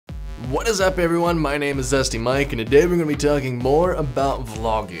What is up everyone, my name is ZESTY Mike and today we're going to be talking more about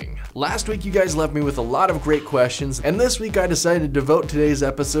vlogging. Last week you guys left me with a lot of great questions and this week I decided to devote today's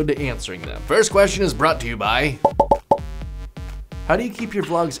episode to answering them. First question is brought to you by... How do you keep your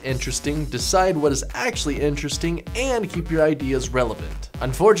vlogs interesting, decide what is actually interesting, and keep your ideas relevant?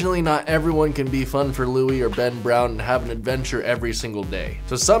 Unfortunately, not everyone can be Fun for Louie or Ben Brown and have an adventure every single day.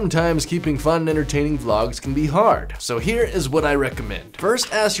 So sometimes keeping fun and entertaining vlogs can be hard. So here is what I recommend.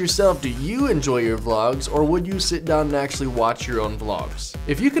 First, ask yourself, do you enjoy your vlogs or would you sit down and actually watch your own vlogs?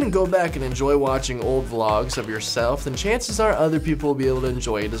 If you can go back and enjoy watching old vlogs of yourself, then chances are other people will be able to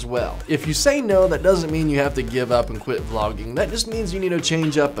enjoy it as well. If you say no, that doesn't mean you have to give up and quit vlogging. That just means you need to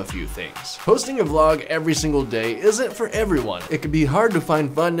change up a few things. Posting a vlog every single day isn't for everyone. It can be hard to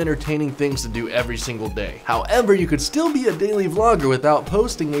find fun and entertaining things to do every single day. However, you could still be a daily vlogger without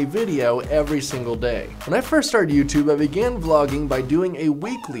posting a video every single day. When I first started YouTube, I began vlogging by doing a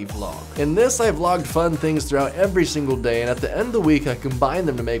weekly vlog. In this, I vlogged fun things throughout every single day, and at the end of the week, I combined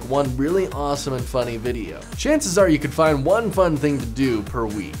them to make one really awesome and funny video. Chances are you could find one fun thing to do per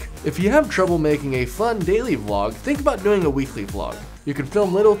week. If you have trouble making a fun daily vlog, think about doing a weekly vlog. You can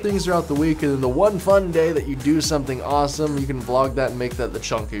film little things throughout the week, and then the one fun day that you do something awesome, you can vlog that and make that the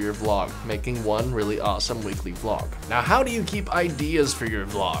chunk of your vlog, making one really awesome weekly vlog. Now, how do you keep ideas for your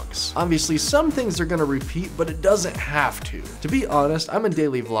vlogs? Obviously, some things are gonna repeat, but it doesn't have to. To be honest, I'm a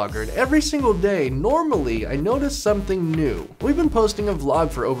daily vlogger, and every single day, normally, I notice something new. We've been posting a vlog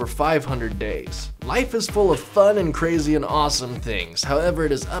for over 500 days. Life is full of fun and crazy and awesome things, however,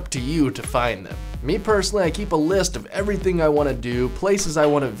 it is up to you to find them. Me personally, I keep a list of everything I want to do, places I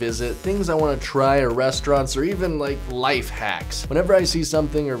want to visit, things I want to try, or restaurants, or even like life hacks. Whenever I see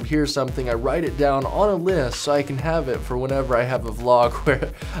something or hear something, I write it down on a list so I can have it for whenever I have a vlog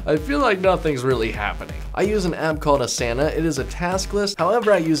where I feel like nothing's really happening. I use an app called Asana. It is a task list,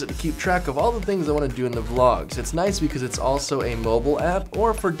 however I use it to keep track of all the things I want to do in the vlogs. It's nice because it's also a mobile app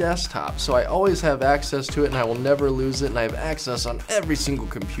or for desktop, so I always have access to it and I will never lose it, and I have access on every single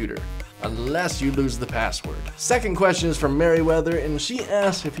computer. Unless you lose the password. Second question is from Meriwether, and she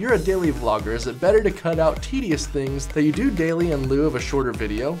asks, if you're a daily vlogger, is it better to cut out tedious things that you do daily in lieu of a shorter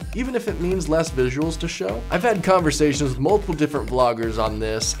video, even if it means less visuals to show? I've had conversations with multiple different vloggers on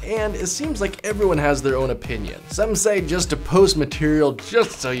this, and it seems like everyone has their own opinion. Some say just to post material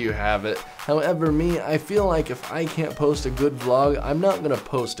just so you have it. However, me, I feel like if I can't post a good vlog, I'm not gonna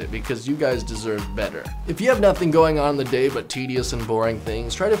post it because you guys deserve better. If you have nothing going on in the day but tedious and boring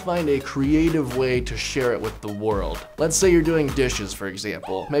things, try to find a creative way to share it with the world. Let's say you're doing dishes, for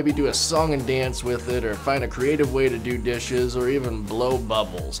example. Maybe do a song and dance with it, or find a creative way to do dishes, or even blow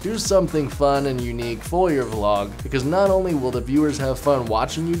bubbles. Do something fun and unique for your vlog, because not only will the viewers have fun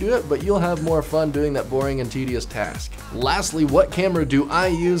watching you do it, but you'll have more fun doing that boring and tedious task. Lastly, what camera do I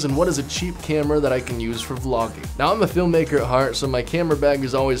use and what is a cheap camera that I can use for vlogging? Now, I'm a filmmaker at heart, so my camera bag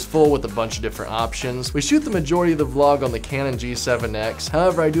is always full with a bunch of different options. We shoot the majority of the vlog on the Canon G7X.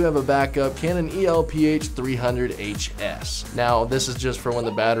 However, I do have a backup Canon ELPH 300HS. Now, this is just for when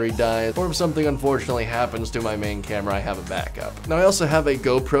the battery dies, or if something unfortunately happens to my main camera, I have a backup. Now, I also have a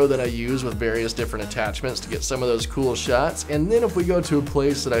GoPro that I use with various different attachments to get some of those cool shots, and then if we go to a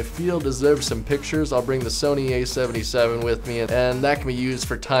place that I feel deserves some pictures, I'll bring the Sony A77 with me, and that can be used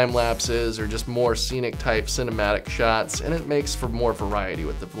for time lapses or just more scenic type cinematic shots, and it makes for more variety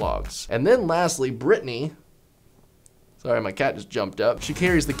with the vlogs. And then lastly, Brittany, sorry, my cat just jumped up. She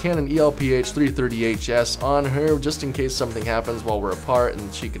carries the Canon ELPH 330HS on her just in case something happens while we're apart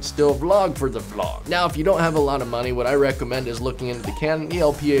and she can still vlog for the vlog. Now, if you don't have a lot of money, what I recommend is looking into the Canon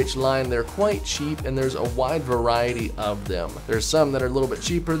ELPH line. They're quite cheap and there's a wide variety of them. There's some that are a little bit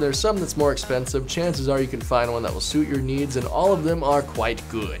cheaper, there's some that's more expensive. Chances are you can find one that will suit your needs, and all of them are quite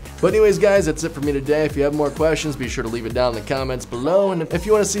good. But anyways, guys, that's it for me today. If you have more questions, be sure to leave it down in the comments below. And if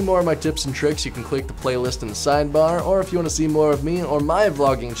you want to see more of my tips and tricks, you can click the playlist in the sidebar, or if you want to see more of me or my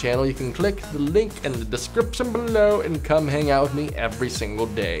vlogging channel, you can click the link in the description below and come hang out with me every single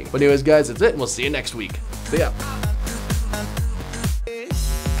day. But anyways, guys, that's it, and we'll see you next week. See ya.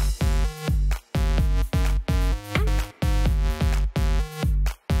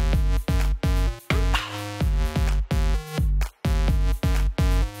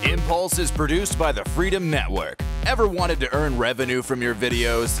 Impulse is produced by the Freedom Network. Ever wanted to earn revenue from your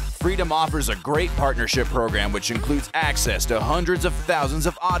videos? Freedom offers a great partnership program which includes access to hundreds of thousands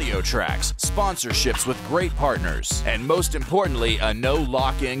of audio tracks, sponsorships with great partners, and most importantly, a no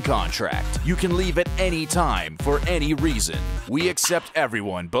lock-in contract. You can leave at any time for any reason. We accept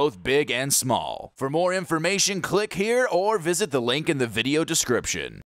everyone, both big and small. For more information, click here or visit the link in the video description.